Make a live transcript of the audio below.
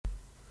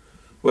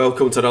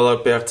Welcome to another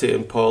Bertie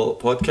and Paul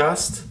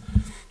podcast.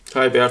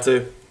 Hi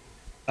Bertie.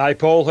 Hi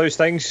Paul, how's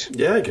things?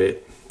 Yeah, great.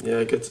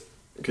 Yeah, good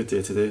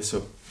day today,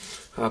 so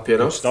happy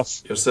enough. Good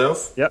stuff.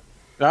 Yourself? Yep.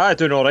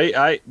 Doing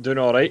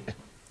alright.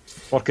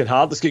 Working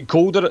hard. It's getting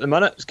colder at the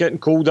minute. It's getting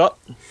cold up.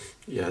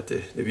 Yeah,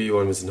 the wee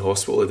one was in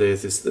hospital today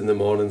in the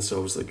morning, so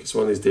I was like, it's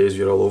one of these days where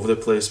you're all over the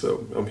place, but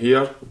I'm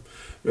here,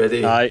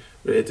 ready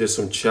to do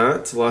some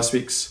chat. Last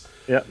week's,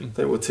 I think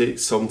we'll take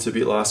some to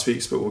beat last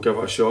week's, but we'll give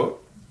it a shot.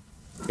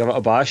 Give it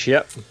a bash,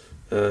 yep.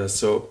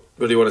 So,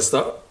 where do you want to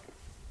start?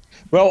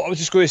 Well, I was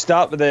just going to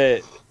start with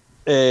the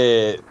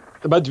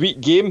midweek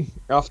game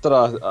after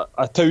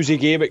a Towsy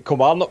game at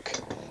Kilmarnock.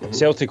 Mm-hmm.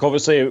 Celtic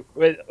obviously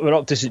went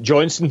up to St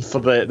Johnstone for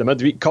the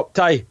midweek cup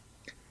tie.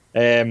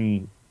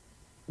 Good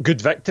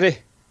victory.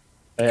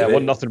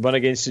 1-0 win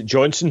against St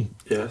Johnstone.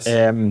 Yes.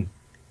 A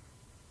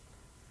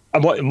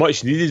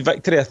much needed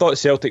victory. I thought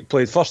Celtic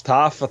played first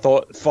half. I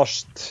thought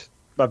first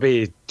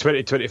maybe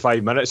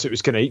 20-25 minutes it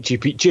was kind of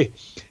itchy-peachy.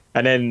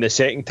 And then the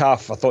second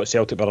half, I thought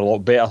Celtic were a lot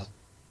better.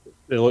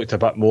 They looked a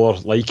bit more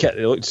like it.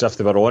 They looked as if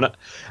they were on it.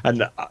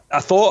 And I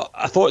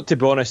thought, to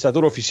be honest, I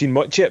don't know if you've seen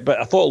much yet,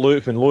 but I thought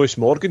when Lewis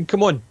Morgan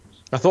come on,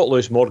 I thought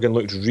Lewis Morgan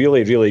looked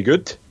really, really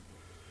good.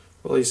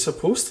 Well, he's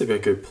supposed to be a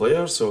good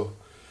player, so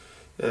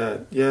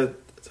we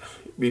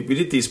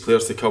need these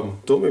players to come,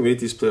 don't we? We need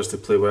these players to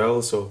play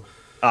well, so...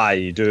 Aye,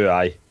 you do,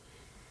 aye.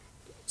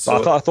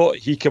 So, but I thought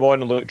he came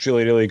on and looked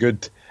really, really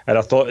good. And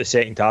I thought the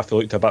second half he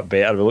looked a bit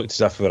better. We looked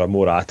as if we were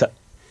more at it.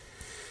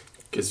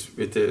 Because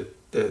we did,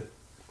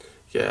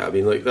 I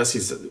mean, like, this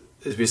is,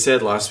 as we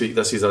said last week,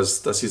 this is us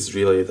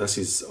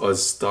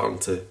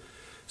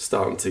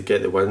starting to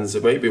get the wins.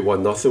 It might be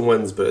 1-0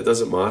 wins, but it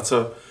doesn't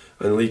matter.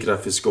 And Lee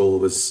Griffiths'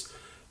 goal it's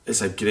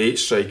a great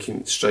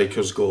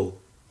striker's goal.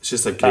 It's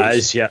just a great. It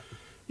is, yeah.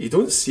 You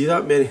don't see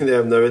that many of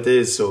them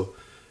nowadays, so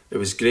it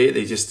was great.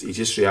 He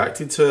just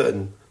reacted to it,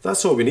 and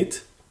that's all we need.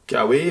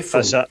 Get away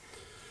from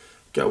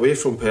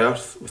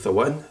Perth with a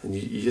win, and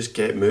you just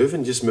get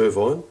moving, just move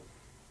on.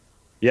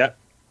 Yeah.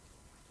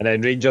 And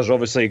then Rangers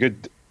obviously a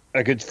good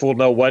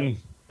 4-0 win.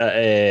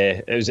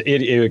 It was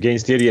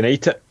against Ayr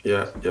United.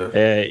 Yeah.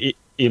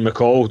 Ian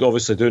McCall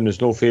obviously doing us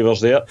no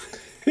favours there.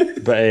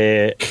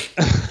 But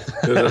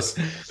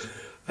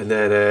and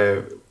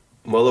then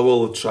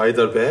Motherwell tried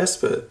their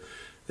best, but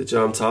the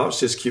Jam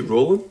Tarts just keep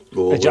rolling.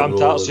 The Jam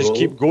Tarts just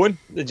keep going.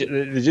 They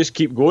just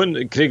keep going.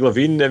 Craig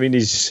Levein, I mean,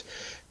 he's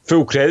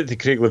full credit to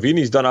Craig Levein.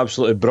 He's done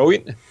absolutely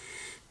brilliant.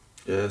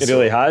 Yeah, he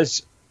really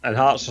has. And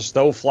Hearts are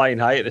still flying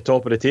high at the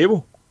top of the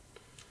table.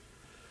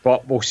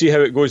 But we'll see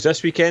how it goes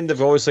this weekend.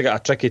 They've obviously got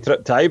a tricky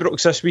trip to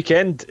Ibrox this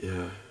weekend.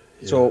 Yeah.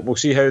 So we'll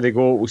see how they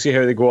go. We'll see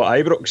how they go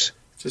at Ibrox.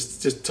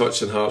 Just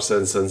touching Hearts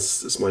in,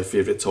 since it's my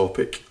favourite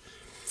topic.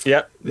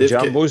 Yeah, the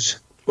Jambos.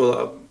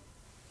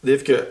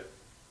 They've got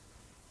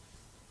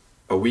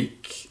a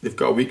week. They've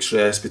got a week's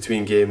rest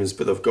between games,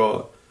 but they've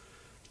got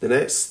the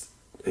next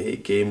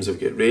 8 games. They've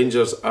got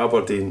Rangers,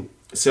 Aberdeen,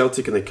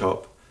 Celtic in the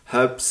Cup,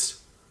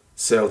 Hibs,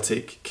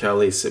 Celtic,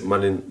 Kelly, St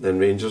Mirren, then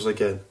Rangers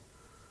again.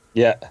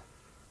 Yeah.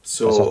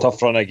 So it's a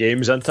tough run of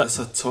games, isn't it? It's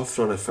a tough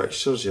run of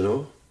fixtures, you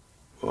know.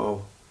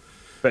 Wow.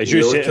 But as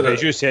you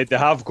said, they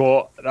have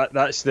got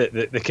that's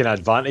the kind of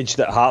advantage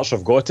that Hearts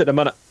have got at the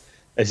minute,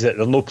 is that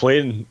they're not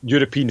playing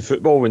European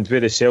football when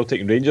the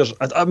Celtic and Rangers.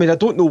 I mean, I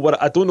don't know what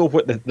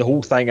the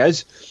whole thing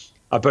is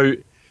about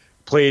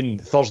playing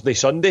Thursday,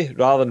 Sunday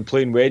rather than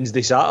playing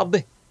Wednesday,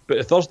 Saturday. But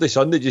the Thursday,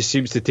 Sunday just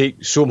seems to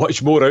take so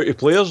much more out of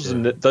players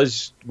than it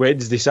does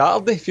Wednesday,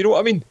 Saturday, if you know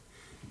what I mean.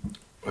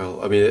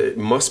 Well, I mean, it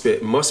must be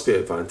an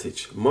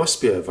advantage.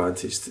 Must be an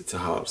advantage to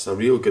Hearts. A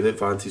real good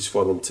advantage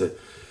for them to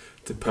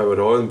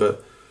power on.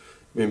 But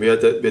I mean, we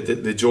had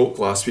the joke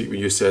last week when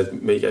you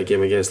said make it a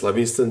game against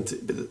Livingston.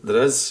 But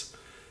it's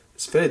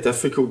very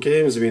difficult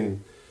games. I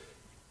mean,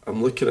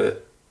 I'm looking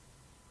at,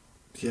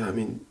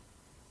 even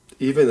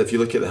if you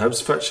look at the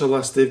Hibs fixture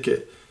list, they've got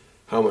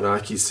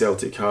Hamilton,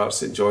 Celtic, Hearts,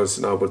 St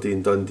Johnstone,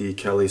 Aberdeen, Dundee,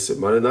 Kelly, St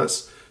Mirren.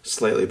 That's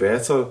slightly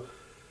better.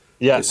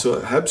 Yeah.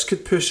 So Hibs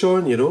could push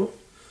on, you know.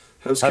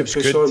 Hibs could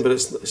push on, but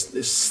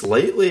it's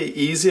slightly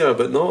easier,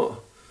 but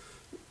not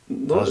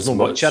as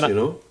much, you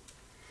know.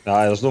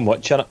 There's no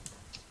much in it.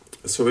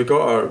 So we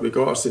got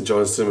our St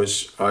Johnstone,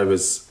 which I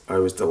was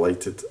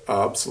delighted,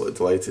 absolutely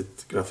delighted.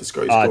 Griffiths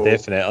got his goal.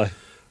 Definitely.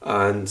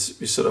 And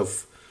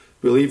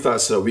we leave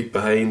that sort of week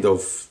behind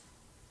of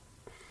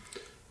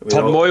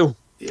turmoil.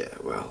 Yeah,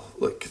 well,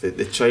 look,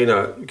 the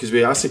China, because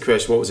we asked the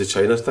question, what was the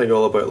China thing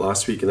all about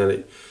last week, and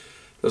then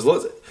there's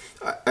lots.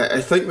 I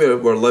think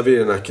we're living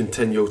in a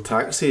continual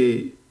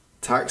taxi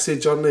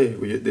journey.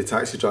 The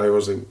taxi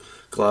drivers in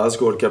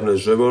Glasgow are giving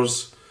us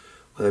rumours,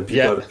 and then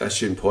people are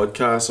issuing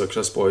podcasts, or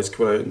Chris Boyd's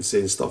coming out and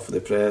saying stuff in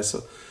the press.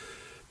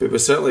 But we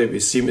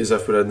seem as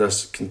if we're in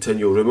this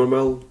continual rumour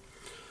mill.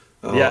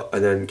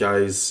 And then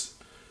guys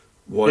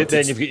wanted.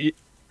 Then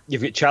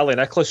you've got Charlie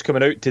Nicholas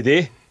coming out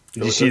today.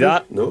 Did you see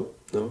that? No.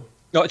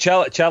 No,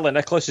 Charlie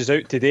Nicholas is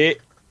out today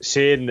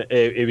saying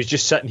he was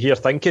just sitting here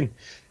thinking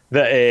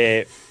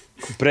that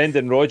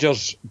Brendan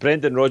Rodgers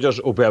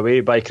will be away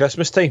by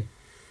Christmas time.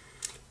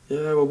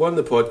 Yeah, well, one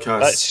of the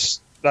podcasts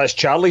That's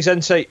Charlie's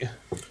insight.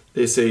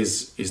 They say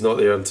he's not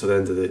there until the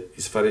end of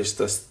he's finished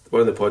this.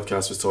 One of the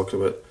podcasts was talking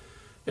about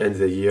end of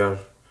the year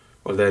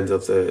or the end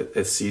of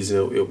the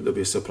season. They'll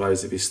be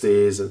surprised if he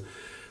stays.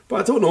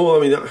 But I don't know. I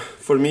mean,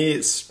 for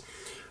me,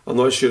 I'm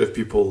not sure if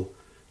people,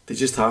 they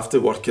just have to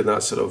work in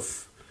that sort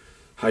of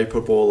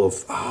hyperbole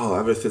of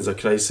everything's a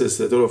crisis.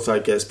 I don't know if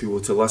that gets people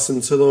to listen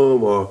to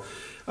them or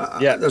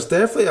there's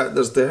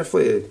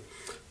definitely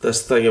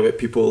this thing about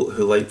people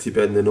who like to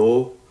be in the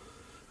know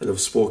and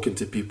have spoken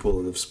to people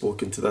and have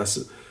spoken to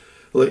this.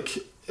 Like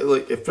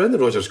if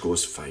Brendan Rodgers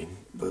goes, fine,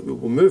 but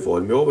we'll move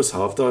on. We always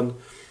have done.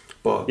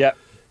 But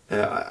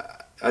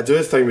I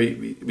do think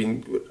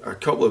we a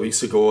couple of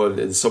weeks ago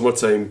in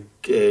summertime,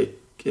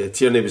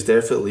 Tierney was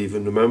definitely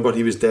leaving. Remember,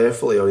 he was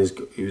definitely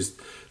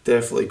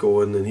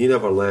going, and he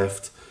never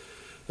left.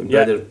 And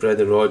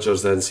Brendan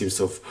Rodgers then seems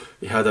to have,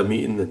 he had a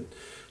meeting and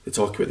they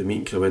talk about the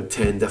meeting kind of went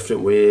 10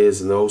 different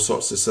ways and all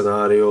sorts of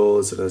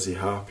scenarios, and is he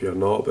happy or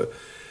not? But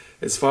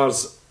as far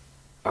as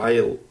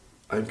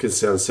I'm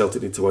concerned,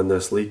 Celtic need to win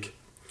this league,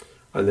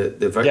 and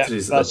the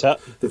victories the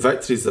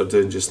victories they're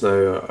doing just now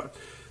are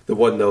the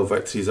 1-0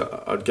 victories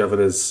are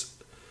giving us,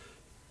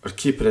 are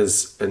keeping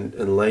us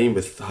in line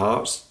with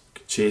Hearts,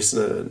 chasing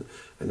it,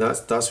 and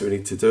that's what we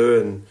need to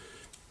do.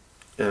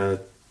 And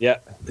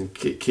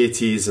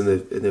KT's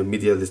in the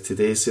media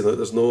today saying that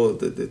there's no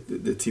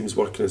the team's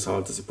working as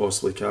hard as they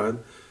possibly can,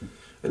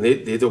 and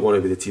they don't want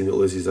to be the team that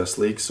loses this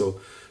league.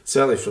 So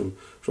certainly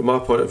from my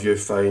point of view,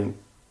 fine.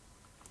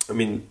 I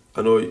mean,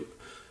 I know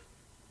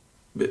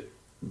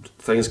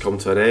things come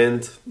to an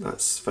end.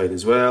 That's fine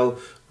as well.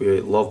 We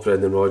love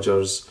Brendan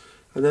Rodgers,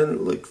 and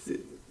then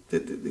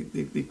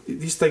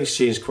these things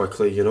change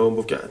quickly. You know,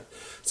 we've got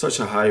such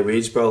a high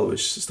wage bill,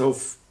 which is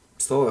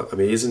still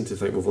amazing to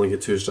think we've only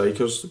got 2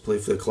 strikers to play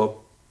for the club.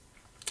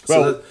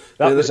 Well,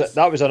 so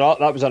that was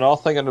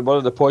another thing in one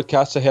of the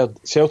podcasts I heard.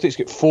 Celtic's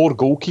got 4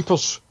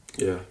 goalkeepers.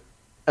 Yeah.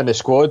 In the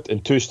squad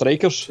and 2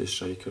 strikers. 2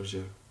 strikers,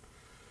 yeah.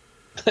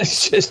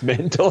 It's just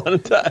mental,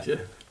 isn't it?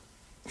 Yeah.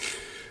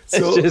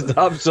 So, it's just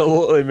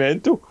absolutely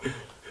mental.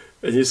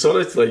 And you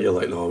sort of you're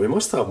like, no, we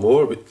must have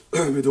more, but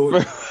we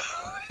don't.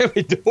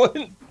 We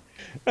don't.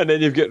 And then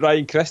you've got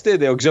Ryan Christie,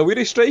 the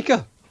auxiliary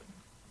striker,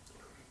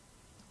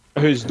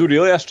 who's not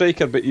really a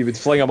striker, but you would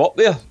fling him up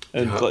there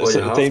in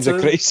times of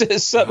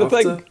crisis, sort of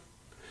thing.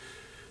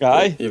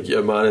 Aye. You've got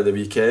your man in the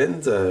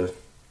weekend,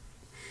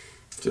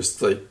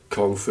 just like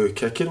kung fu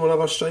kicking one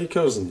of our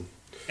strikers and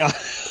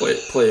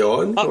play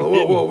on.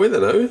 What with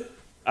it now?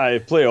 Aye,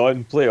 play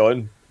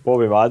on.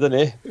 Bobby Madden,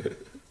 eh?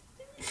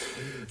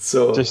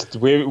 So just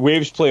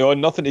waves play on,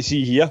 nothing to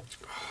see here.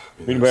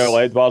 Meanwhile,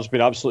 Edouard's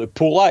been absolutely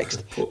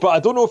poleaxed. But I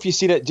don't know if you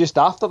seen it just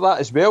after that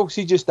as well.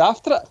 See, just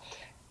after it,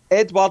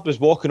 Edouard was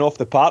walking off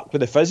the park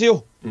with the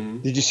physio.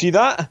 Mm-hmm. Did you see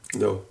that?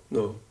 No.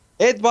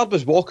 Edouard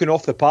was walking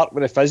off the park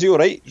with the physio,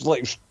 right? He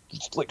was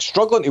like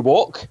struggling to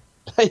walk.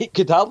 He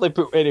could hardly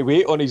put any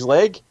weight on his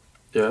leg.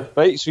 Yeah.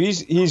 Right, so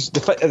he's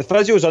the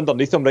physio's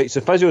underneath him, right?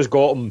 So the physio's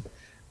got him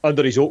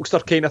under his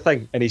Oakster kind of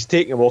thing, and he's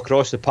taking him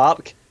across the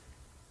park.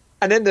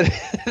 And then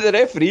the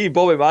referee,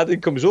 Bobby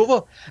Madden, comes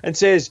over and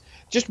says,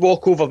 just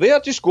walk over there,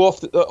 just go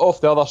off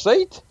the other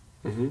side.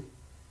 Mm-hmm.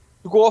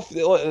 Go off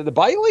the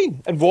byline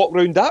and walk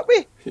round that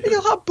way. Yeah. And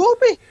you're like,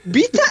 Bobby,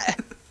 beat it.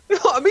 You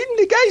know what I mean?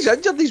 The guy's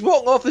injured, he's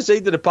walking off the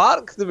side of the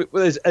park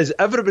as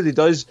everybody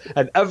does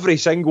in every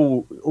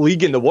single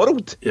league in the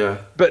world. Yeah.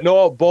 But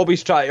no,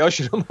 Bobby's trying to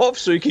usher him off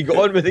so he can get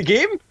on with the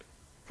game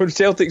when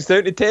Celtic's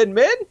down to 10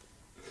 men.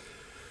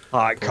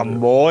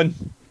 Come on.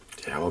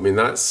 Yeah, well, I mean,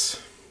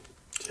 that's...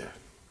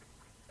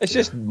 It's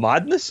just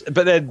madness.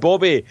 But then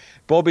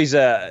Bobby's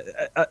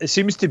it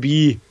seems to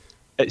be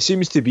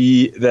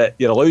that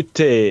you're allowed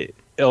to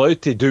do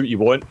what you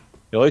want.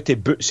 You're allowed to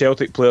boot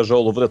Celtic players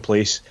all over the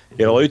place.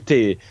 You're allowed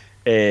to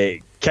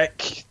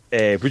kick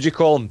what do you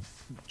call him,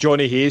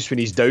 Johnny Hayes when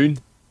he's down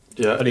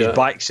on his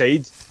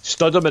backside,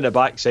 stud him in the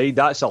backside.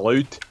 That's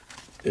allowed.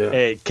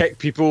 Yeah. Kick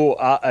people.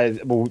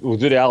 We'll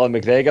do the Alan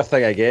McGregor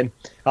thing again.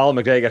 Alan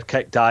McGregor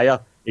kicked Dyer.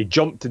 He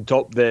jumped and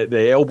top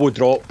the elbow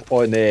drop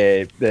on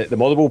the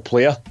Motherwell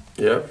player.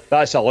 Yeah.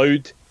 That's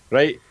allowed,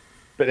 right?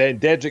 But then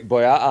Dedrick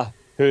Boyata,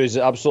 who is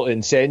absolutely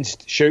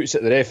incensed, shouts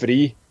at the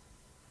referee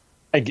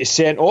and gets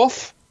sent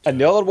off.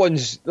 And the other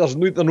ones,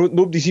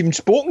 nobody's even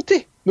spoken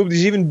to.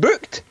 Nobody's even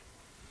booked.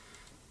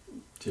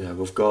 Yeah,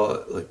 we've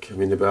got, the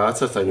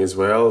Boyata thing as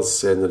well is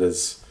sending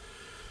us...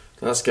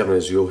 That's giving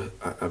us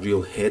a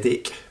real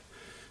headache.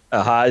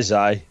 It has,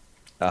 aye.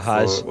 It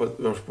has.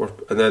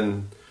 And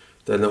then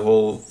the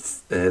whole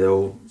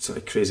sort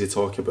of crazy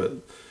talk about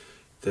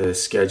the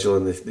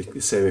scheduling,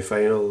 the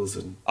semi-finals,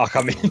 and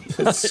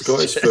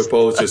Scottish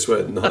football just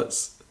went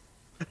nuts.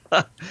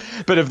 But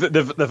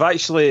they've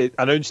actually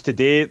announced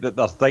today that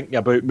they're thinking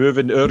about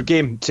moving our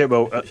game.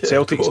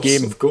 Celtic's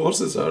game. Of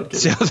course, it's our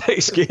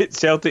game.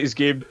 Celtic's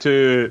game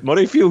to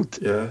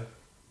Murrayfield. Yeah.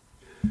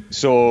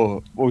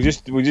 So we'll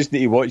just need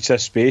to watch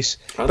this space.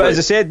 As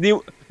I said,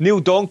 Neil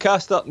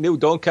Doncaster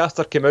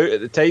came out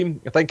at the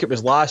time. I think it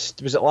was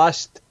last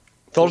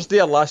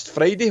Thursday or last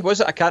Friday,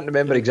 was it? I can't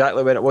remember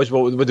exactly when it was.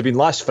 Well, it would have been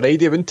last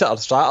Friday, wouldn't it, or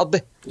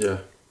Saturday? Yeah.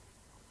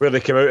 Where they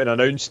came out and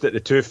announced that the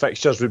two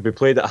fixtures would be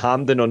played at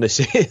Hampden on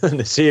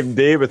the same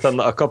day within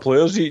like a couple of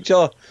hours of each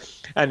other.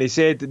 And he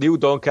said, Neil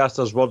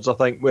Doncaster's words, I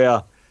think,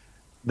 were,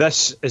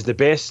 this is the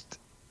best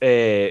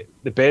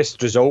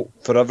result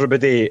for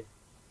everybody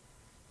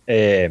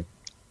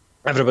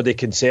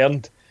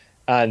concerned,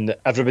 and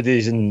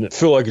everybody's in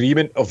full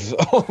agreement of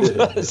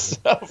this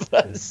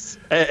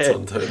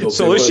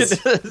solution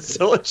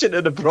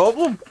to the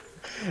problem.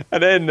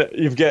 And then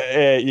you get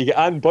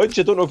Anne Budge.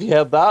 I don't know if you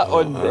heard that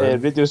on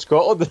Radio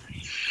Scotland.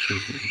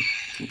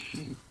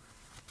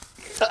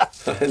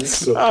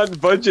 Anne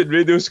Budge on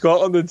Radio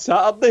Scotland on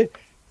Saturday,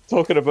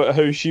 talking about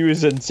how she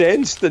was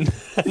incensed and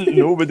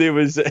nobody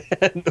was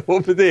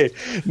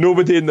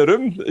nobody in the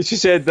room. She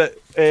said that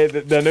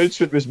the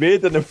announcement was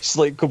made and there was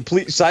like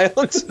complete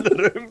silence in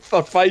the room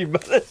for 5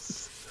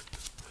 minutes.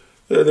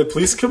 The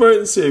police come out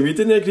and say we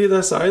didn't agree with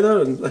this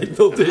either, and like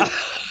nobody.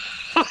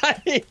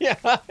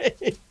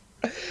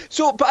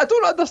 So, but I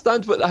don't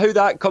understand how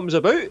that comes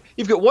about.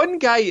 You've got one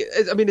guy.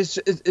 I mean, is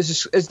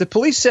the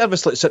police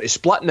service like sort of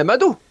split in the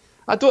middle?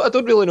 I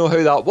don't really know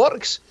how that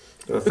works,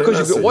 because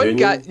you've got one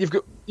guy.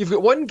 You've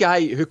got one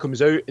guy who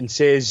comes out and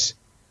says,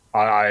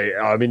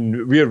 "I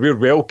mean, we're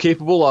well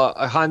capable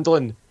of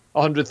handling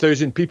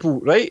 100,000 people,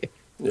 right?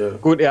 Yeah,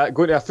 going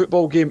to a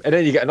football game." And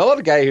then you get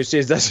another guy who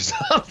says, "This is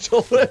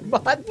absolute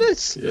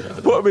madness. Yeah,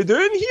 what are we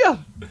doing here?"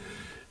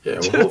 Yeah, well,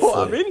 do you know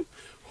what I mean?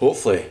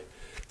 Hopefully.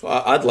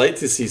 I'd like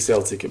to see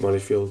Celtic at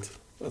Murrayfield.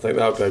 I think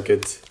that would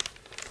be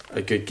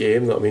a good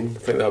game. You know what I mean? I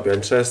think that would be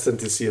interesting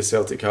to see a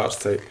Celtic Hearts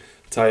tie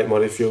at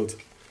Murrayfield.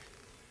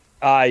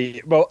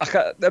 Aye, well,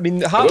 I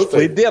mean, Hearts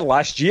played there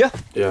last year.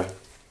 Yeah.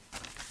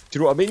 Do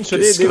you know what I mean? So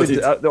they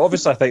would,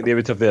 obviously, I think they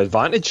would have the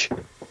advantage.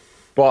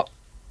 But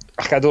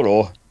I don't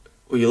know.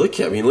 Well, look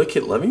at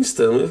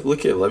Livingston.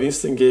 Look at the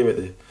Livingston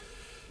game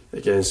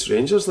against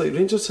Rangers. Like,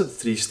 Rangers had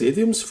 3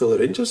 stadiums full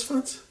of Rangers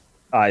fans.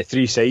 Aye,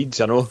 3 sides,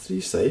 I know.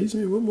 3 sides, I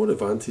mean, what more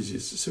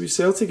advantages? So we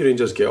Celtic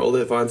Rangers get all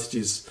the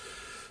advantages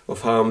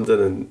of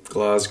Hampden and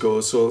Glasgow,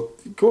 so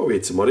go away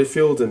to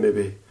Murrayfield and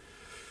maybe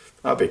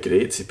that'd be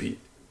great to beat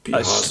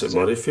Hearts at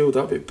Murrayfield.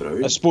 That'd be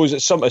brilliant. I suppose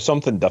it's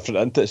something different,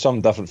 isn't it? It's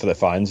something different for the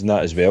fans and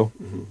that as well.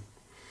 Mm-hmm.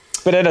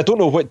 But then I don't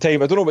know what time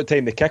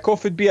the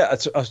kick-off would be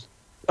at. I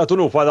don't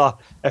know whether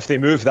if they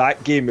move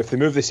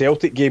the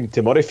Celtic game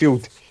to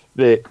Murrayfield,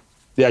 they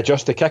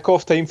adjust the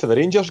kick-off time for the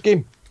Rangers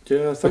game.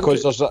 Yeah, I think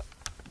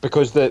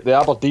because the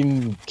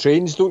Aberdeen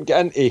trains don't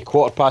get in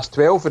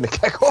 12:15 and the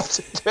kick-off's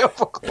at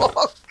 12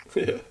 o'clock.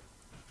 Yeah.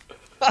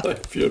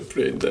 Like pure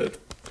brain dead.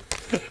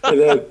 And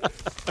then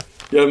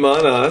your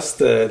man asked,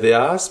 they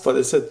asked, but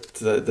they said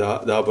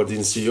the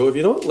Aberdeen CEO, have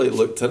you not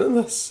looked into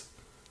this?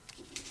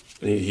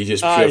 And he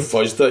just pure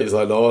fudged it. He's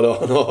like,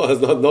 no,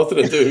 it's not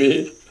nothing to do with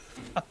me.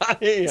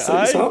 It's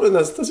happening.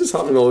 This is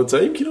happening all the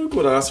time. You don't go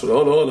and ask for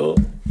no.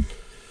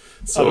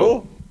 So, I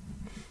know.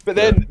 But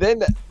then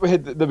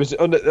there was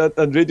on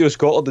Radio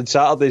Scotland on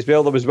Saturday as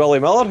well. There was Willie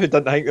Miller who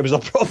didn't think there was a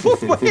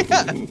problem with it.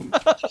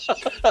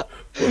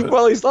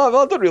 Well, he's like,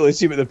 I don't really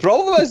see what the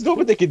problem is.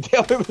 Nobody can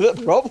tell me what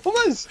the problem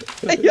is.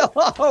 You're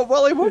like,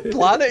 Willie, what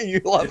planet are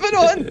you living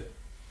on?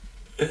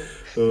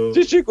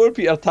 Just you go and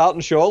put your tartan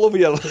shawl over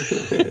your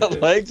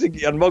legs and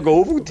get your mug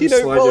Ovaltine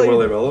out,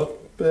 Willie Miller.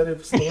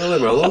 Willie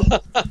Miller.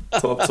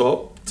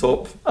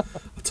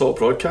 top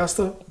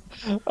broadcaster.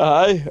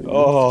 Aye.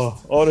 Oh,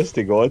 honest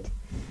to God.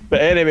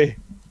 But anyway,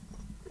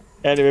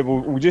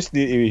 we'll just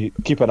need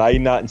to keep an eye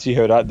on that and see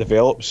how that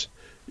develops.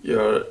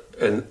 Yeah,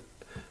 and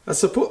I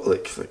suppose,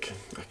 like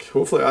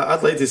hopefully,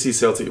 I'd like to see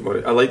Celtic.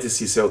 I'd like to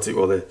see Celtic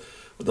all the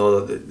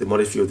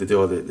Murrayfield to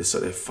do all the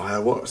sort of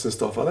fireworks and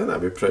stuff. I think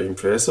that'd be pretty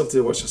impressive to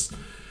watch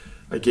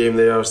a game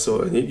there.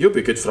 So and you'll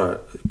be good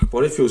for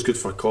Murrayfield's good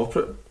for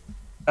corporate.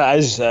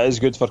 It is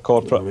good for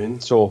corporate. You know what I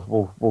mean?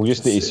 So we'll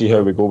just need to see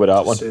how we go with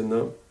that one.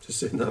 Just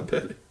saying that,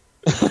 Benny.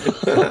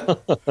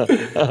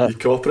 You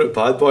corporate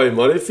bad boy in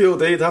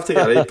Murrayfield, you'd have to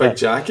get a right big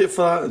jacket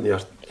for that, and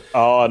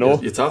I know.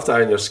 You'd have to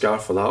iron your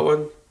scarf for that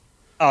one.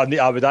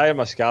 I would iron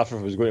my scarf if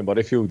I was going to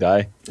Murrayfield.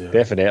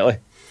 Definitely.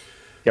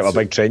 Get my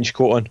big trench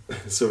coat on.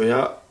 So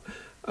yeah,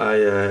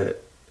 I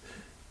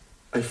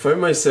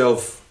found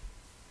myself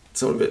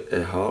talking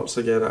about Hearts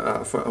again.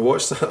 I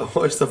watched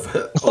a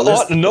bit.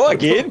 Not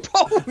again,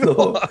 Paul.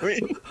 No,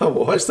 I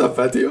watched a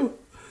video.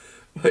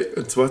 Like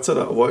on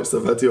Twitter, I watched a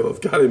video of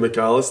Gary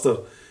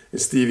McAllister and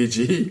Stevie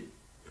G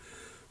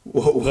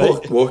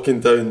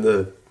walking down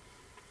the.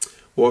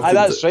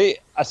 That's right.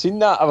 I seen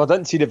that. I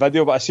didn't see the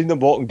video, but I seen them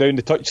walking down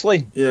the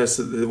touchline. Yeah,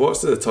 so they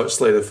walked down the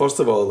touchline, and first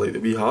of all, like the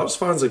wee Hearts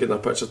fans are getting a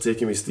picture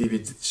taken with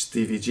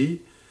Stevie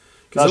G,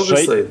 because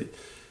obviously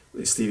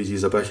like, Stevie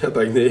G's a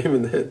big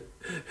name,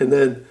 and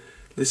then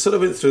they sort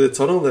of went through the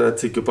tunnel, then had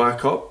to go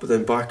back up, but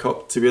then back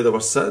up to where they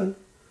were sitting.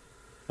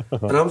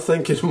 And I'm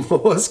thinking,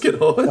 what's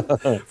going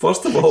on?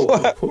 First of all,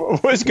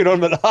 what's going on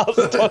with the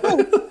Hearts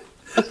tunnel?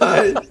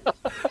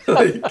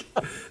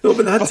 No,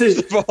 but they had to.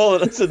 First of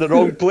all, it's in the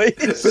wrong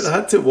place. But they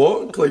had to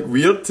walk like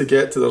weird to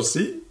get to their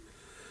seat.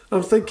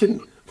 I'm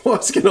thinking,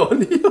 what's going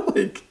on here?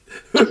 Like,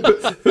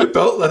 who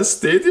built this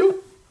stadium?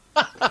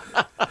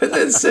 And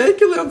then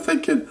secondly, I'm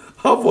thinking,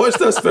 I've watched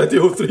this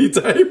video 3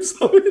 times.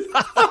 I mean,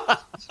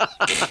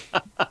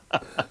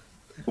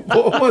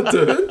 what am I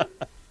doing?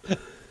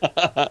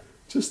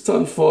 Just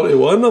turned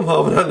 41, I'm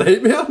having a nightmare,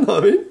 you know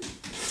what I mean?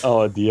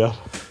 Oh dear.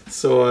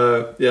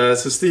 So, so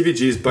Stevie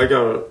G's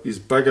bigger, he's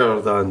bigger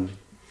than...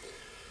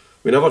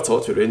 We never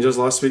talked about Rangers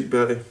last week,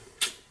 Bertie.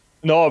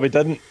 No, we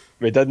didn't.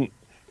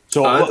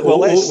 So, and,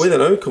 wait a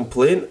minute,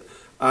 complaint.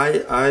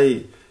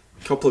 A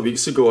couple of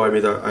weeks ago,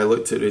 I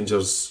looked at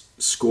Rangers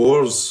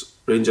scores,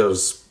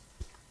 Rangers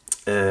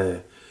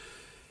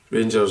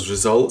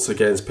results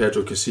against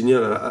Pedro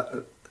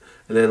Caixinha,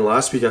 and then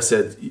last week I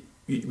said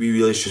we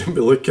really shouldn't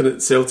be looking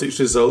at Celtic's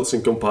results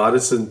in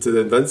comparison to the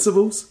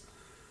Invincibles.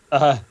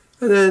 And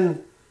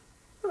then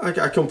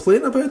I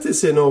complained about it,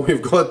 saying, "Oh, we've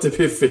got to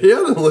be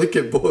fair and look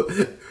at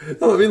both."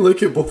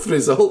 Look at both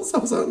results. I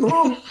was like,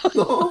 no,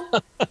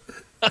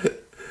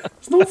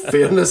 there's no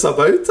fairness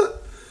about it.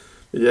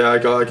 Yeah, I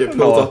get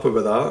pulled up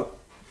about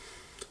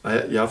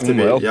that. You have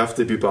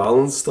to be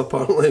balanced,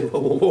 apparently.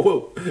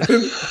 Who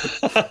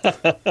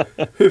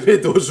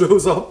made those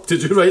rules up?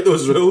 Did you write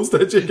those rules?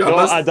 Did you? No,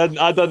 I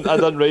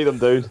didn't write them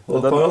down.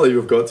 Well, apparently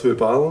we've got to be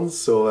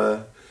balanced.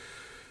 So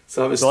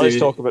that was Let's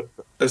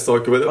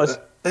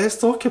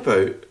talk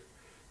about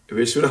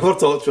which we never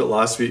talked about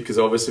last week, because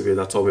obviously we had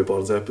a Tommy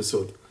Burns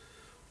episode.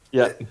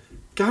 Yeah,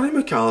 Gary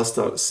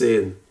McAllister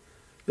saying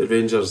the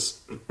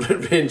Rangers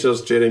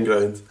training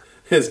ground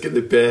has got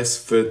the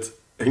best food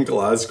in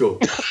Glasgow.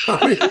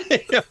 I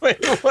mean,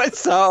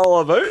 what's that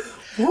all about?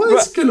 What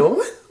is going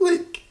on?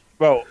 Like,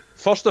 well,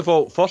 first of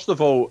all,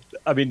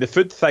 I mean, the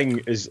food thing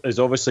is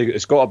obviously,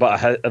 it's got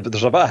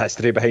there's a bit of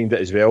history behind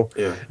it as well.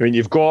 Yeah. I mean,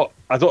 you've got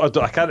I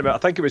can't remember. I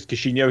think it was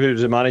Caixinha who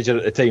was the manager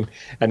at the time,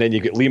 and then you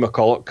get Lee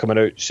McCulloch coming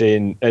out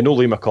saying,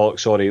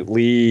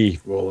 Lee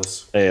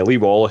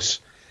Wallace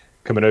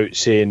coming out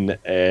saying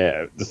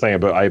the thing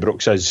about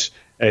Ibrox is.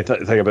 The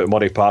thing about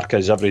Murray Park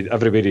is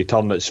everywhere you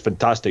turn, it's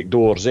fantastic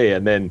doors,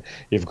 and then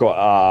you've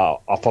got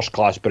a first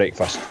class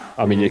breakfast.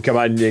 I mean, you come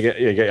in, you get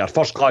your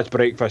first class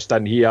breakfast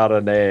in here,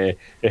 and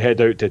you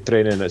head out to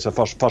training. It's a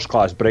first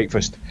class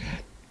breakfast,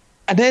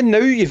 and then now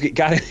you've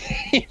got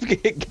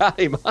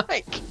Gary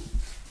Mack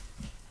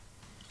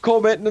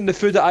commenting on the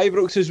food at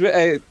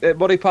Ibrox at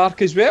Murray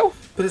Park as well.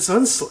 But it's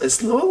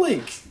not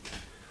like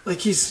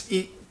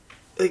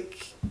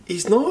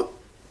he's not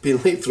been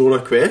thrown a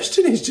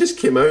question. He's just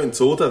came out and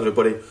told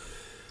everybody,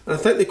 and I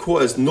think the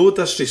quote is, "No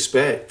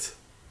disrespect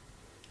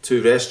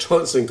to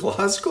restaurants in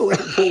Glasgow." Like,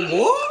 well,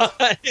 what?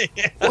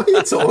 What are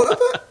you talking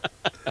about?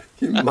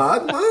 You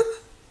madman?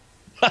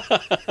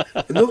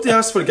 And nobody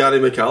asked for Gary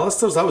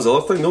McAllister's. That was the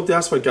other thing. Nobody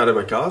asked for Gary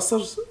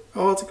McAllister's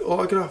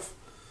autograph.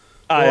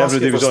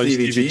 Everybody was on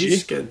Stevie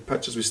G. Getting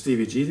pictures with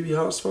Stevie G to be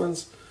Hearts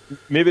fans.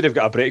 Maybe they've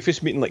got a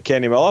breakfast meeting like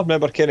Kenny Miller.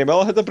 Remember Kenny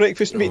Miller had a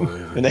breakfast meeting?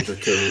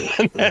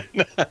 Yeah,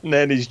 and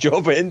then his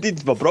job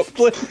ended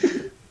abruptly.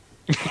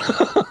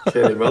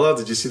 Kenny Miller,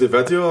 did you see the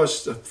video I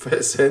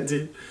sent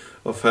you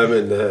of him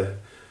and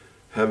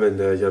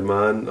your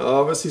man?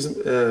 Oh, what's his...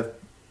 did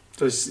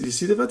you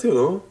see the video,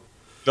 no?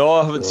 No,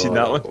 I haven't seen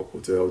that one. I'll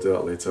do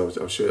that later.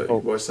 I'll show you.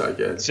 Watch that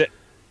again.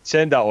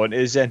 Send that on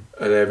to us then.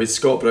 And with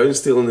Scott Brown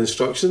stealing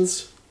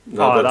instructions.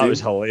 That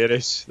was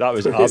hilarious. That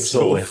was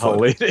absolutely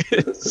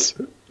hilarious.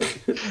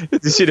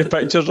 Did you see the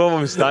pictures of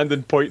him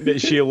standing pointing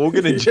at Shea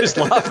Logan and just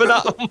laughing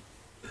at him?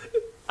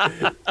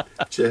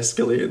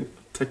 Gesticulating,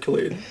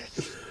 tickling.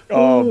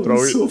 Oh,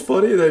 brilliant. So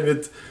funny.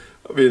 We're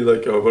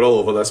all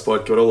over this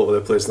podcast. We're all over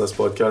the place in this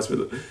podcast.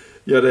 But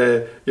you're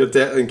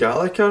Declan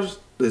Gallagher,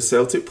 the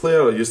Celtic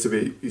player, or used to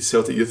be the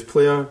Celtic youth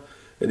player,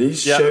 and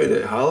he's shouting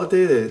at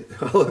Halliday,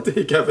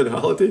 giving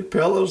Halliday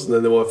pellers, and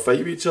then they want to fight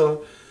with each other.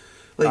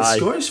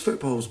 Scottish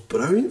football's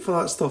brilliant for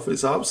that stuff.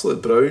 It's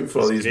absolutely brilliant for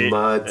all these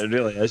mad, it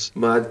really is.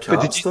 Mad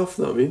cat stuff.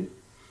 You know what I mean?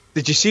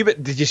 Did you see what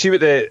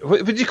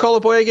what did you call the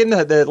boy again?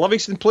 The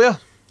Livingston player?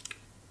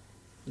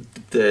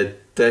 The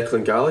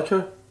Declan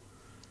Gallagher.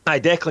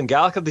 Aye, Declan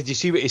Gallagher. Did you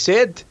see what he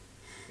said?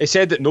 He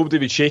said that nobody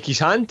would shake his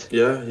hand.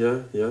 Yeah.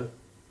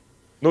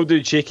 Nobody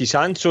would shake his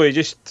hand, so he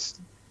just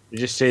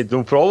said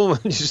no problem.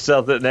 And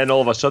then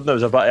all of a sudden there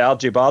was a bit of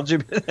argy-bargy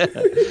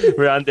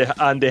with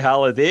Andy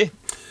Halliday.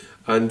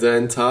 And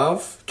then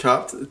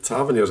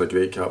Tavernier's a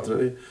great captain,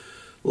 isn't he?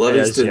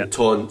 Livingston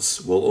taunts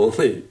will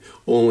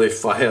only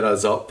fire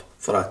us up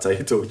for a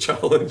title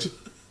challenge.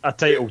 A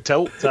title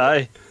tilt,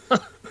 aye.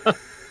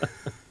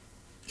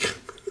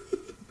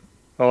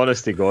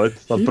 Honest to God,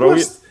 they're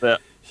brilliant. There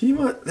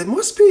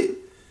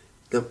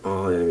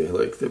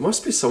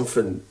must be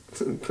something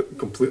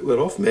completely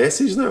off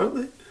message now, aren't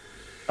they?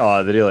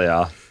 Oh, they really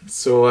are.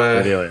 So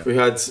we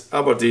had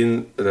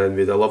Aberdeen, and then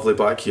we had a lovely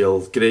back heel,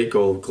 great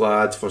goal,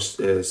 glad for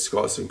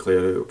Scott Sinclair,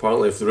 who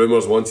apparently, if the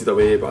rumours wanted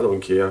away, but I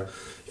don't care,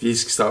 if he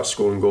starts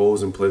scoring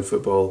goals and playing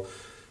football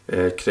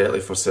correctly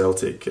for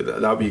Celtic,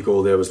 that wee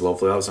goal there was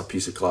lovely. That was a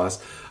piece of class.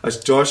 As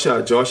Josh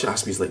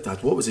asked me, he's like,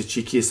 "Dad, what was the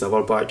cheekiest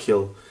ever back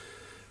heel?"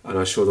 And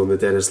I showed him the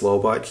Dennis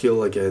Law back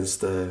heel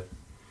against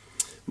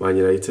Man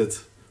United,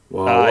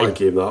 Wow, what a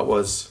game that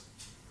was.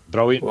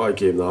 Brilliant. What a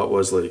game that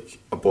was. Like,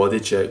 a body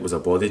check was a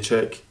body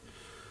check.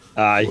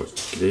 Aye. It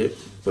was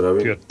great.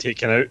 Brilliant. Pure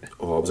taken out.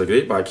 Oh, it was a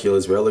great back heel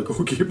as well. The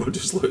goalkeeper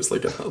just looks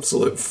like an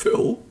absolute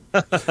fool.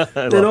 Like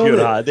pure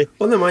Hardy.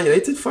 All the Man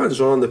United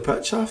fans run on the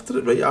pitch after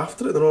it, right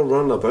after it. They're all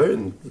running about,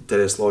 and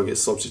Dennis Law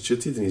gets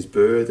substituted and he's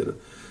booed. And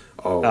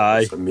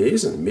it's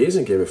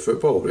amazing game of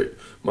football. Right?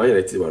 Man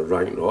United were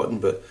ranked rotten,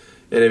 but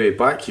anyway,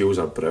 back heels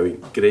are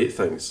brilliant. Great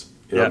things.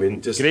 You know what I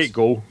mean? Just great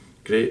goal.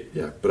 Great,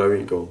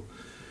 brilliant goal.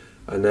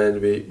 And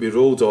then we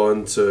rolled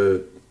on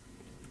to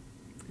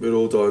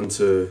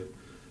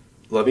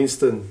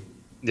Livingston.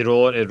 They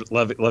roll on to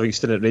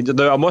Livingston at Rangers.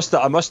 Now I must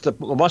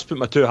put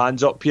my two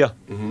hands up here.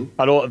 Mm-hmm.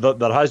 I know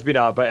there has been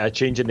a bit of a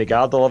change in the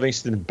guard of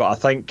Livingston, but I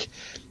think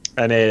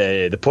in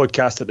the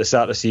podcast at the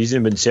start of the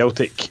season when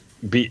Celtic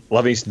beat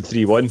Livingston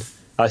 3-1,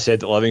 I said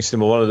that Livingston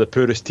were one of the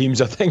poorest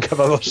teams I think I've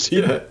ever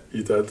seen. Yeah,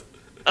 you did.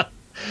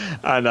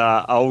 And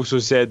I also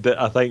said that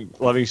I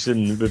think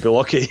Livingston would be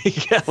lucky to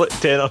get like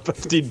 10 or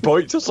 15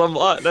 points or something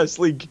like that in this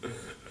league.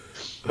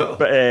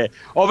 But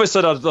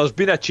obviously there's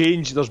been a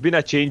change. There's been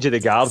a change of the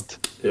guard.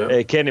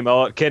 Yeah. Kenny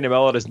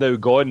Miller is now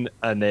gone,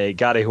 and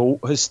Gary Holt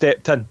has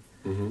stepped in.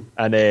 Mm-hmm.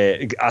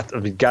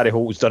 And Gary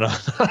Holt's done an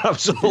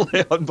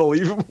absolutely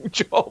unbelievable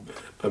job.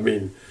 I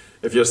mean,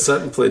 if you're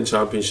sitting playing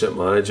Championship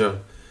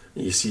Manager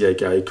and you see a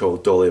guy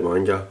called Dolly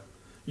Manga,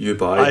 you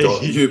buy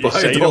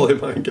Dolly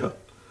Manga.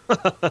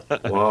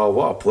 Wow,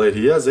 what a player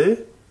he is, eh?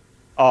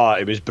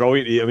 It was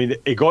brilliant. I mean,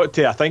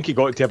 I think he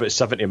got to about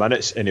 70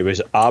 minutes and he was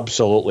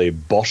absolutely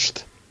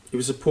burst. He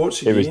was a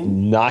Portuguese. He was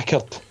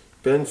knackered.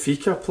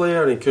 Benfica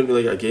player, and he couldn't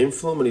really get a game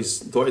for them, and he's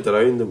dotted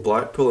around in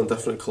Blackpool and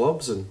different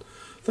clubs, and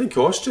I think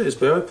Austria as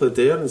well. He played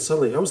there, and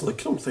suddenly I was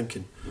looking at him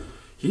thinking,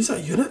 he's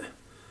a unit.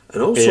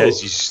 And also,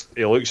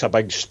 he looks a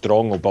big,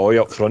 strong boy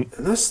up front.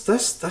 And this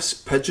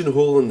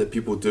pigeonholing that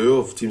people do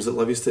of teams like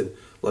Livingston.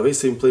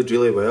 Livingston played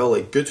really well,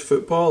 like good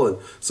football, and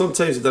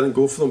sometimes it didn't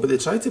go for them, but they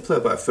tried to play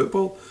a bit of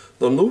football.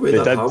 They're no way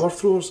they're hammer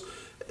throwers.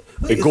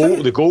 Like,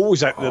 the goal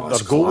was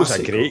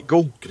a great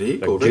goal.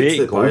 Great goal, right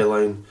to the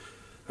byline.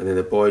 And then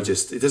the boy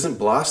he doesn't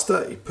blast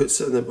it, he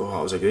puts it in the... Oh,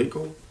 it was a great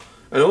goal.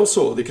 And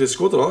also, they could have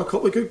scored another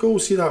couple of good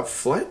goals. See that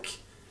flick?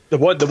 The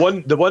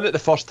one at the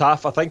first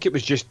half, I think it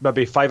was just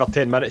maybe 5 or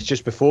 10 minutes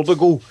just before the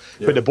goal.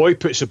 Yeah. But the boy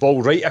puts the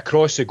ball right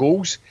across the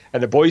goals,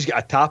 and the boy's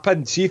got a tap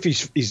in. See if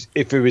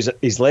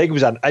his leg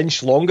was an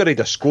inch longer, he'd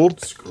have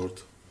scored.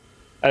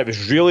 And it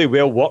was really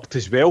well worked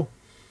as well.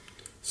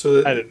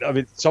 So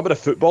some of the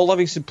football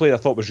Livingston played I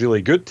thought was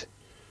really good.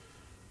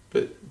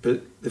 But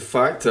the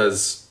fact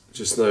is,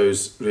 just now,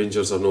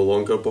 Rangers are no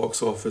longer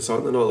box office,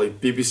 aren't they? Not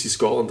like BBC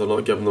Scotland are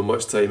not giving them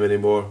much time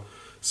anymore.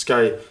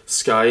 Sky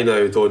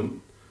now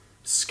don't.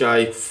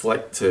 Sky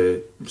flicked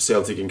to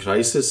Celtic in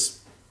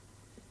Crisis.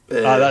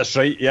 That's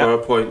right. Yeah.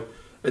 PowerPoint,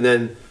 and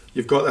then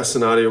you've got this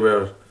scenario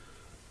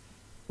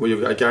where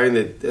you've got a guy in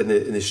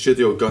the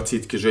studio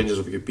gutted because Rangers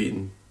have got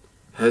beaten.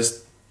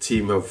 His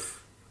team have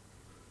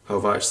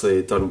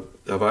actually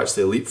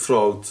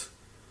leapfrogged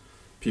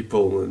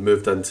people and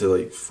moved into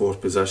like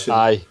fourth position.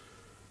 Aye.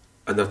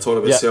 And they're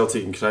talking about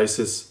Celtic in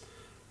Crisis.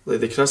 Like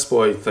the Chris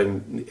Boy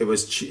thing, it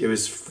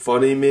was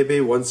funny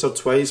maybe once or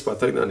twice, but I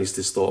think that needs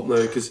to stop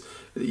now because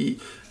you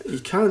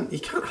can't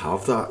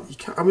have that. You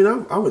can't. I mean,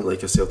 I wouldn't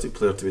like a Celtic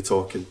player to be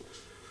talking.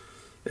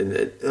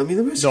 And I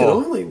mean, what's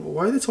going on? Like,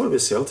 why are they talking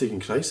about Celtic in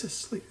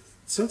Crisis? Like,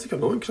 Celtic are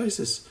not in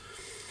crisis.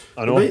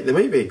 I know they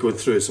might be going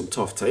through some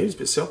tough times,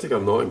 but Celtic are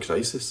not in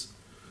crisis.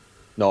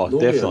 No,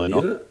 definitely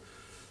not. It.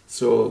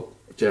 So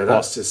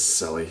that's just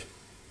silly.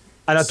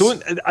 And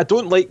I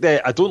don't like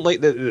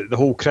the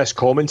whole Chris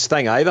Commons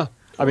thing either.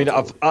 I mean,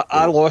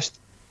 I lost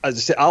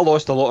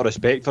a lot of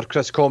respect for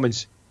Chris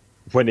Commons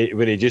when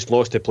he just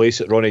lost the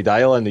place at Ronnie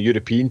Dyla in the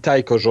European tie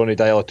because Ronnie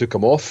Dyla took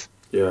him off.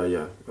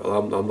 Yeah.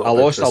 Well, I'm not. I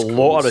lost a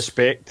lot of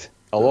respect.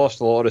 I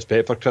lost a lot of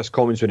respect for Chris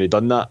Commons when he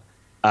done that,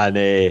 and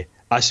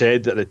I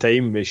said at the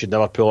time he should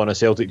never pull on a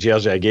Celtic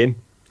jersey again.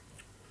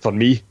 For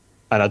me,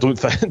 and I don't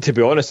think, to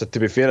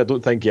be fair, I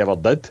don't think he ever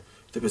did.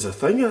 There was a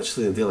thing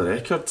actually in Daily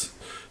Record.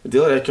 The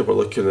Daily Record were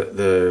looking at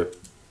the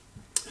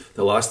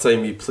last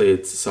time he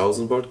played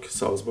Salzburg,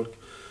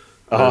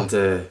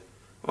 and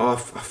I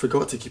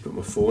forgot to keep it on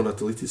my phone. I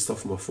deleted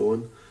stuff on my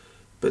phone,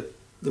 but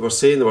they were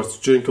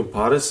doing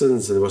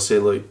comparisons, and they were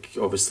saying like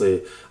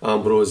obviously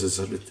Ambrose is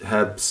at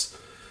Hibs,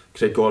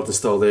 Craig Gordon's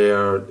still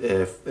there,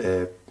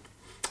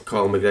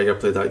 Carl McGregor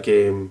played that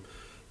game,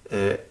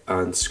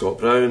 and Scott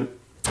Brown,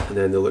 and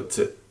then they looked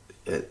at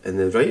and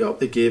the write up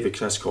they gave of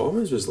Chris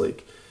Commons was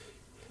like.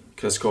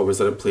 Chris Commons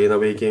didn't play in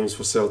away games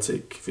for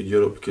Celtic for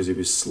Europe because he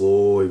was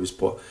slow.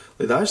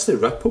 They actually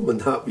rip him in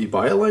that wee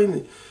byline.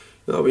 You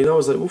know what I mean? I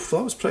was like, oof,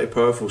 that was pretty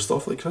powerful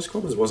stuff. Like Chris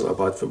Commons wasn't a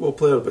bad football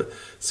player, but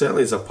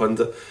certainly as a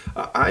pundit,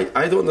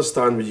 I don't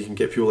understand when you can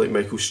get people like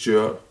Michael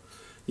Stewart,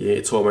 you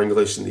get Tom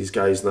English and these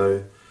guys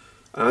now.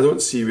 And I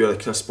don't see where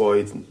Chris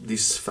Boyd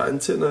these fit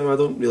into it now. I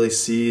don't really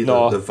see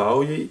the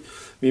value.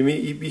 I mean,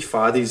 we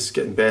faddies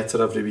getting better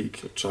every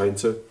week, trying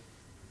to,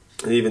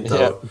 and even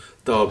Dara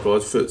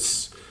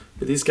Broadfoot's.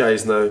 But these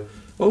guys now,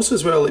 Also,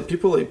 as well, like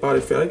people like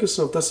Barry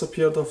Ferguson have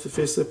disappeared off the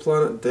face of the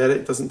planet.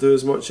 Derek doesn't do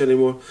as much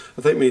anymore.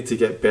 I think we need to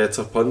get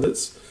better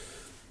pundits.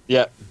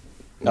 Yeah,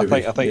 I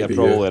think you're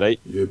probably right.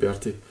 You,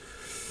 Bertie.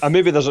 And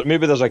maybe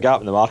there's a gap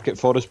in the market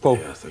for us, Paul.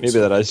 Yeah, I think maybe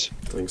so. there is.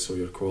 I think so.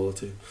 Your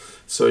quality.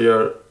 So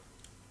you're.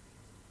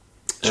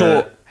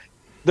 So,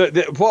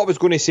 what I was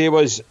going to say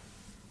was,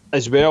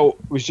 as well,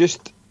 was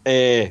just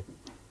Stevie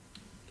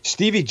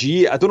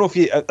G. I don't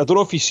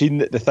know if you've seen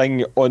the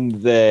thing on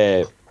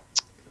the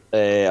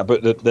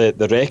about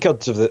the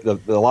records of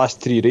the last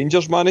 3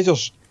 Rangers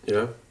managers.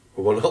 Yeah,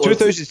 well, we're not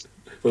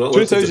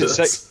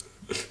 2006,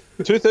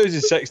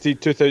 2016,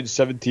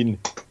 2017.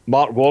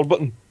 Mark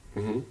Warburton,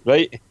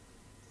 right?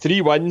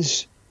 3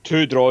 wins,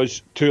 2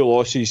 draws, 2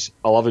 losses,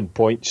 11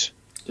 points.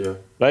 Yeah.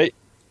 Right?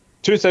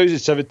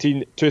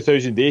 2017,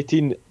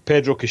 2018,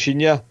 Pedro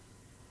Caixinha,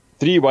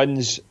 3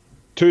 wins,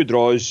 2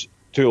 draws,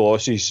 2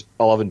 losses,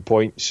 11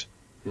 points.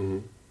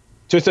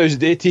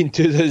 2018,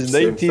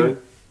 2019,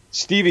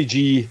 Stevie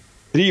G,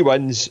 3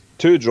 wins,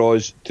 2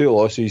 draws, 2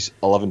 losses,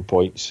 11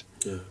 points.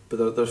 Yeah,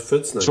 but their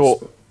food's nice.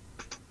 Well,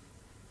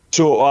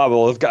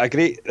 they've got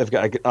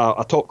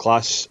a top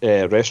class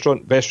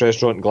restaurant, best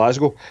restaurant in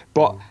Glasgow.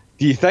 But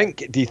do you think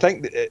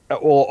that,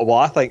 well,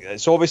 I think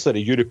it's obviously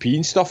the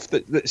European stuff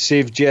that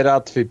saved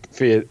Gerrard for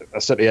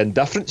a sort of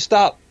indifferent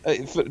start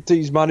to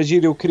his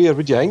managerial career?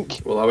 What do you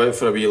think? Well, I went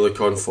for a wee look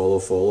on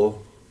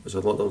follow, which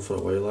I'd not done for a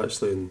while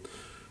actually, and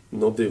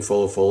nobody in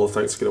follow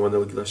thinks they're going to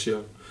win the league this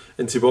year.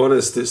 And to be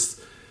honest,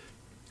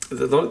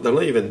 they're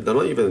not even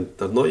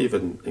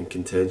in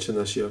contention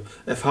this year.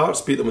 If Hearts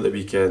beat them at the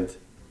weekend,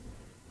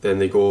 then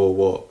they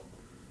go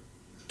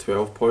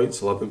 12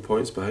 points, 11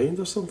 points behind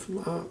or something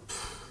like that.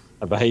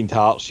 Behind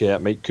Hearts, yeah,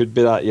 could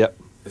be that, yep.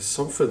 It's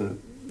something.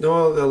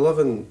 No, the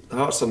 11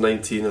 Hearts are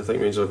 19. I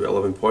think Rangers have got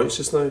 11 points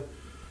just now.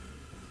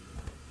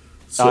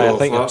 So I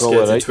think if Hearts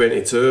get to right.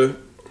 22,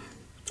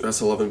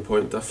 that's 11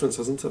 point difference,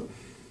 isn't it?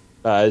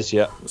 That is,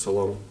 yeah. It's a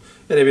long.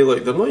 Anyway,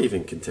 look, they're not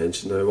even in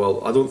contention now.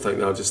 Well, I don't think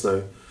they are just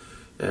now.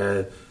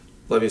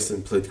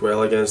 Livingston played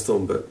well against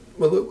them, but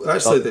look,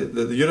 actually,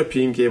 the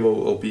European game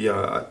will be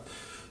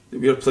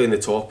we're playing the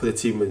top of the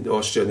team in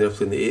Austria, and they're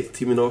playing the 8th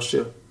team in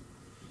Austria.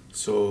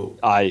 So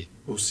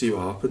we'll see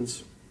what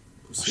happens.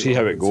 We'll see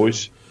how it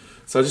goes.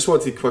 So I just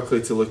wanted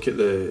quickly to look at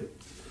the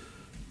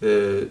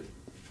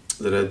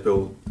Red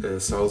Bull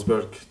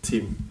Salzburg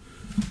team.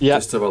 Yeah.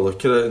 Just have a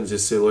look at it and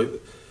just say,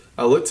 look,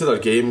 I looked at their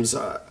games.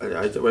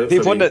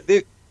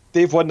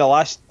 They've won the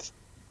last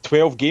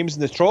 12 games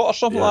in the trot or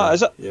something like that,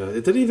 is it? Yeah,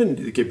 they didn't even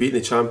get beaten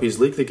in the Champions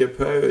League. They get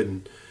put out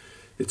in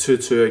the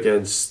 2-2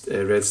 against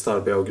Red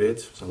Star Belgrade.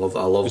 So I love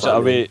that. Was that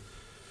away?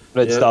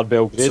 Red Star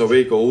Belgrade. It's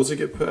away goals they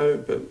get put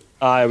out, but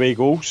away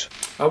goals.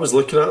 I was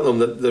looking at them.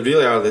 They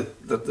really are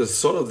the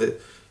sort of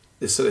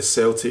the sort of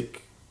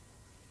Celtic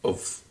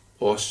of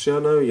Austria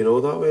now. You know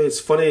that way.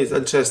 It's funny. It's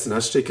interesting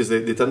history because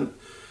they didn't.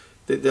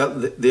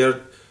 They're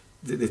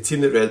the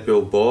team that Red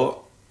Bull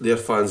bought. Their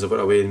fans have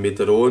went away and made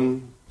their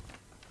own.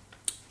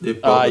 They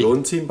brought their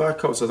own team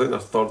back up, so I think they're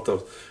third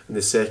or in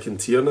the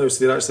second tier now.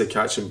 So they're actually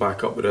catching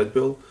back up with Red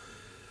Bull.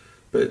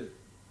 But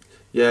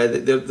yeah,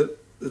 the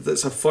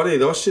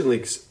Austrian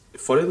league's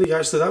funny league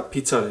actually. That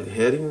Peter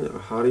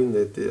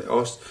Haring,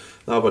 the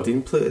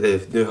Aberdeen player,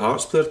 the New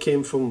Hearts player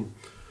came from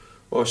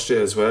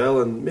Austria as well,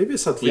 and maybe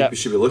it's a league we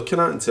should be looking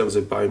at in terms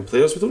of buying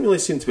players. We don't really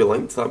seem to be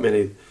linked to that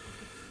many of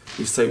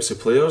these types of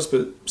players,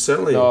 but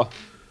certainly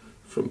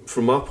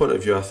from my point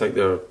of view, I think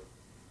they're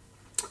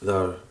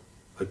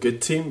a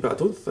good team, but I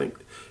don't think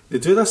they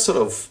do this sort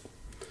of.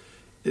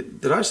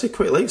 They're actually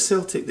quite like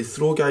Celtic. They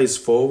throw guys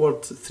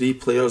forward, 3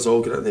 players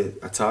all get in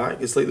the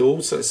attack. It's like the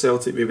old sort of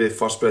Celtic, maybe the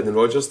first Brendan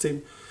Rodgers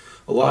team.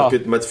 A lot of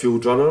good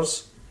midfield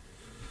runners.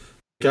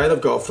 The guy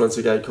they've got up front's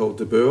a guy called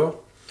De Boer,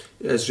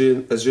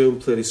 Israeli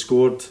player. He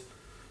scored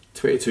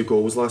 22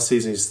 goals last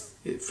season. He's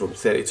from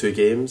 32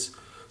 games.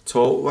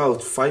 Tall,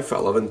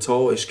 5'11",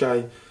 tallish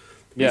guy.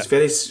 He's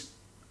very.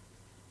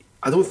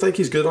 I don't think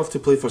he's good enough to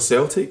play for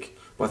Celtic,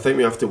 but I think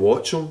we have to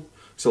watch him.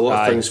 So a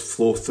lot of things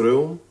flow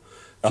through him.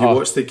 If you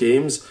watch the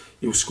games,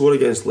 he'll score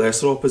against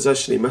lesser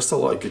opposition. He missed a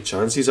lot of good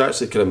chances,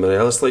 actually, kind of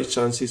Morelos-like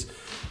chances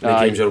in the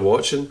games you're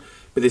watching.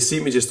 But they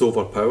seem to just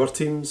overpower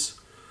teams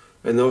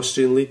in the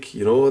Austrian league,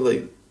 you know,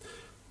 like,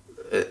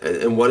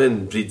 and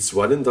winning breeds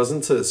winning,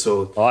 doesn't it?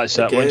 So that's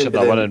it. Once you've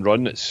got a winning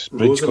run, it's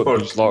breeds a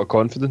lot of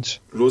confidence.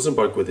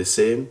 Rosenborg were the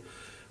same.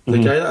 The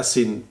guy that I've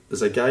seen,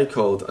 there's a guy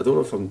called, I don't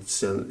know if I'm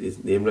saying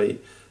his name right,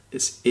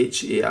 it's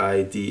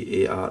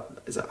Haidar.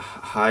 Is it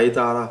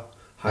Haidar?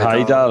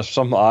 Haidar,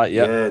 something like that,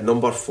 yeah.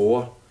 Number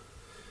 4.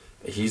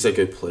 He's a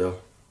good player.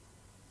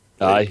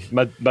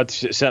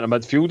 Centre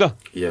midfielder.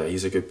 Yeah,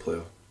 he's a good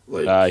player.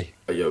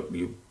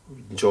 You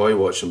enjoy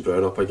watching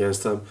Brown up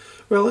against him.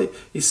 Well, like,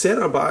 he's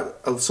centre back.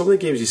 Some of the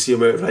games you see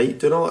him out right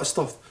doing all that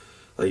stuff.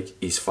 Like,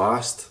 he's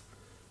fast.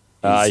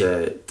 He's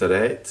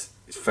direct.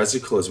 He's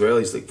physical as well.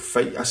 He's like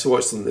fight. I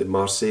watched them in the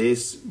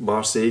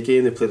Marseille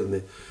game they played in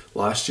the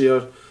last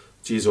year.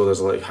 There's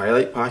a like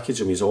highlight package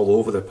of him. He's all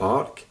over the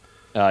park.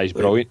 He's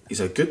brilliant. He's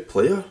a good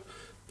player.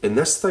 In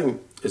this thing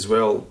as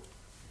well,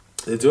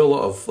 they do a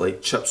lot of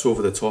like chips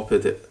over the top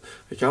of it.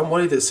 Like, I'm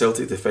worried that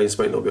Celtic defence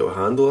might not be able to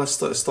handle this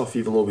sort of stuff,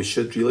 even though we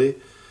should really.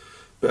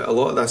 But a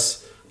lot of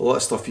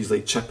stuff is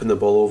like chipping the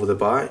ball over the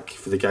back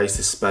for the guys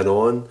to spin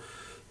on.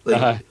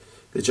 Like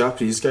the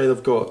Japanese guy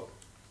they've got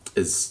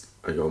is,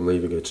 I'm not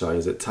even going to try.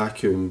 Is it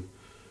Takum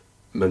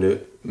Manu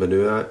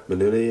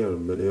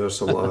or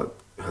something like that?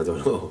 I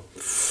don't know.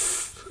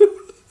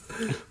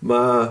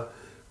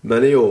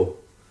 Mineo,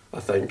 I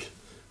think.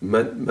 I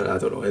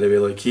don't know. Anyway,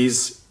 like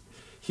he's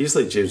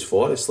like James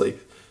Forrest. Like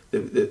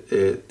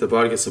the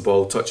bar gets the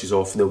ball, touches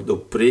off, and they'll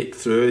break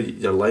through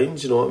your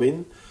lines. You know what I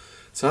mean?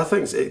 So I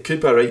think it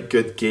could be a right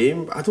good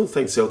game. I don't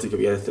think Celtic will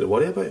be anything to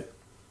worry about.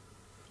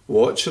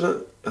 Watching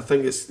it, I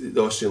think it's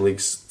the Austrian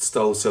league's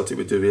still Celtic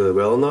would do really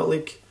well in that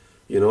league.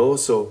 You know,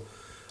 so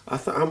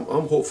I'm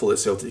hopeful that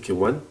Celtic can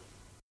win.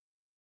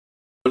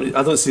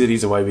 I don't see the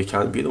reason why we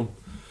can't beat them.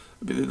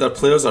 Their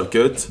players are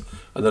good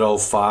and they're all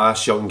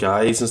fast young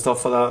guys and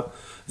stuff like that.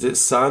 Is it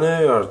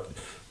Sanu or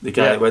the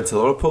guy that went to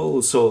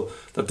Liverpool? So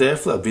they're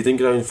definitely a breeding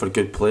ground for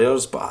good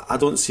players. But I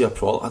don't see I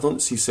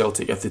don't see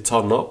Celtic, if they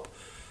turn up,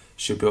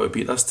 should be able to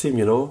beat this team.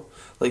 You know,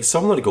 like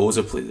some of their goals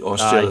are played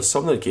Austria,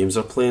 some of their games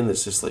are playing.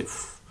 It's just like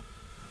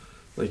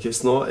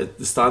it's not,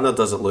 the standard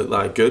doesn't look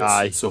that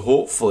good. So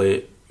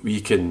hopefully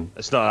we can.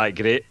 It's not that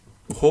great.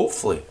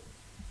 Hopefully,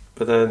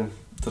 but then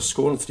they're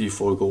scoring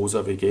 3-4 goals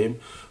every game.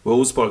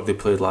 Wolfsburg, they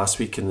played last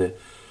week, and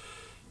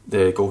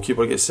the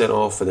goalkeeper gets sent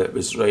off, and it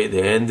was right at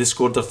the end they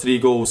scored their 3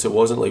 goals. It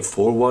wasn't like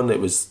 4-1, it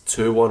was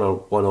 2-1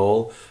 or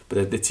 1-1,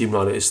 but the team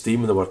ran out of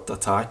steam and they were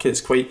attacking.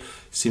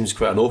 Seems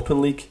quite an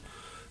open league,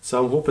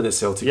 so I'm hoping that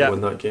Celtic will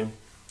win that game.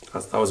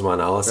 That was my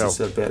analysis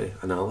there, Berry.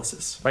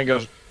 Analysis.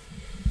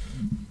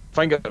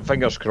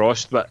 Fingers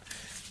crossed. But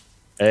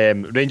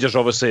Rangers,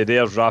 obviously,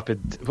 they're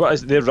Rapid. What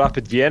is it? They're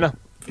Rapid Vienna.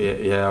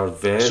 Yeah, or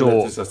Vienna.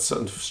 So, it's a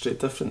certain straight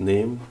different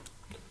name.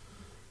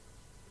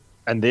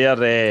 And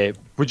they're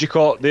would you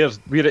call it?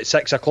 We're at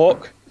 6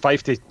 o'clock,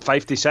 5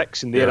 to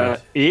 6, and they're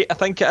at 8. I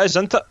think it is,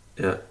 isn't it?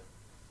 Yeah.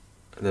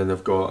 And then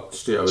they've got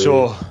straight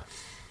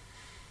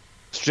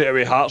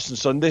away Hearts on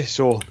Sunday.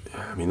 So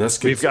I mean,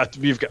 this we've got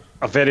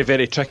a very,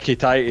 very tricky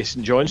tie to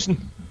St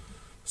Johnstone.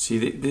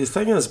 See, the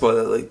thing is,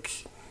 but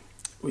like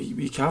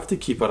we have to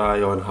keep our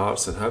eye on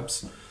Hearts and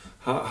Hibs.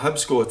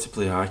 Hibs go to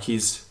play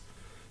Accies.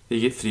 They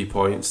get 3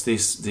 points.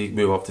 They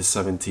move up to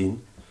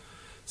 17.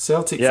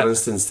 Celtic, for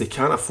instance, they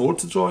can't afford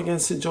to draw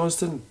against St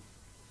Johnstone.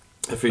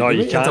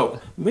 You can't.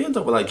 May end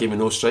up with that game with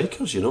no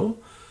strikers, you know.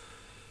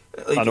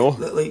 Like, I know.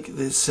 Like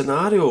the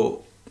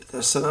scenario,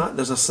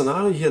 there's a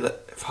scenario here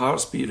that if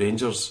Hearts beat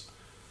Rangers,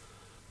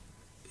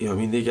 you know, I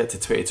mean, they get to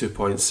 22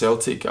 points.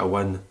 Celtic get a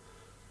win.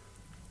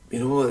 You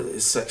know,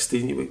 it's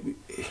 16.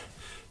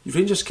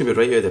 Rangers could be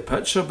right out of the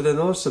picture, but then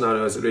another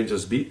scenario is that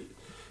Rangers beat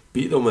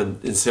them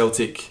and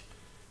Celtic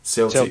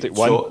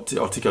win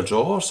or take a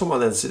draw or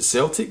something, and then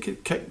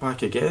Celtic kick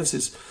back again.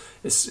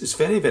 It's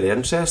very, very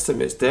interesting.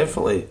 It's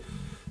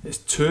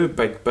 2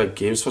 big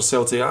games for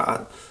Celtic.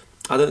 I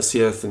didn't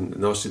see anything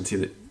in the Austrian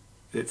team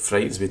that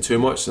frightens me too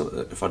much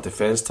if our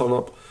defence turn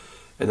up.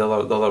 And the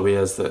other way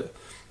is that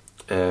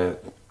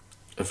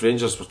if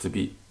Rangers were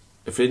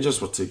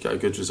to get a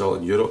good result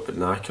in Europe but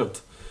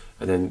knackered,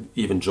 and then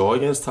even draw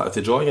against Hearts, if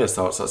they draw against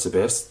Hearts, that's the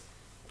best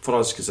for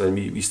us, because then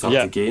we start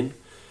to gain.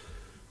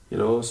 You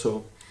know,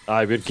 so.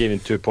 We're gaining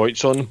 2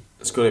 points on them.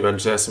 It's going to be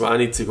interesting, but I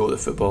need to go to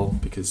football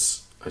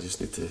because I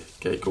just need to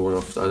get going. I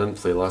didn't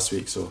play last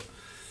week, so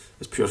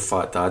it's pure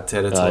fat dad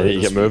territory. I need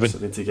to get moving. So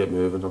I need to get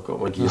moving. I've got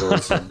my gear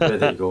on, so I'm ready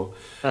to go.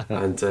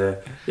 And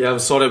I'm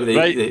sorry about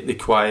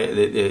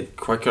the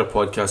quicker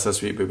podcast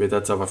this week, but we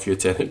did have a few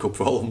technical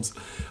problems.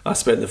 I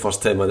spent the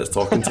first 10 minutes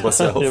talking to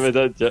myself. Yeah, we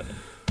did, yeah.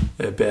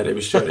 Barry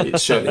was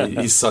shouting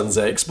his son's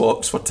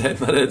Xbox for 10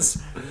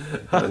 minutes.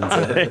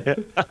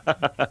 And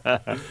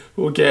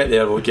we'll get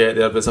there.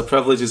 But it's a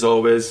privilege as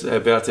always,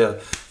 Bertie.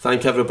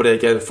 Thank everybody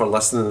again for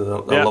listening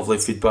and their lovely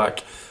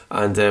feedback.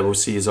 And we'll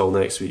see you all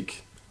next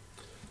week.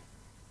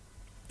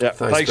 Yeah,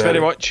 thanks very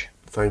much.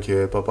 Thank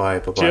you. Bye-bye.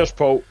 Cheers,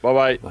 Paul.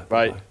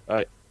 Bye-bye.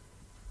 Bye.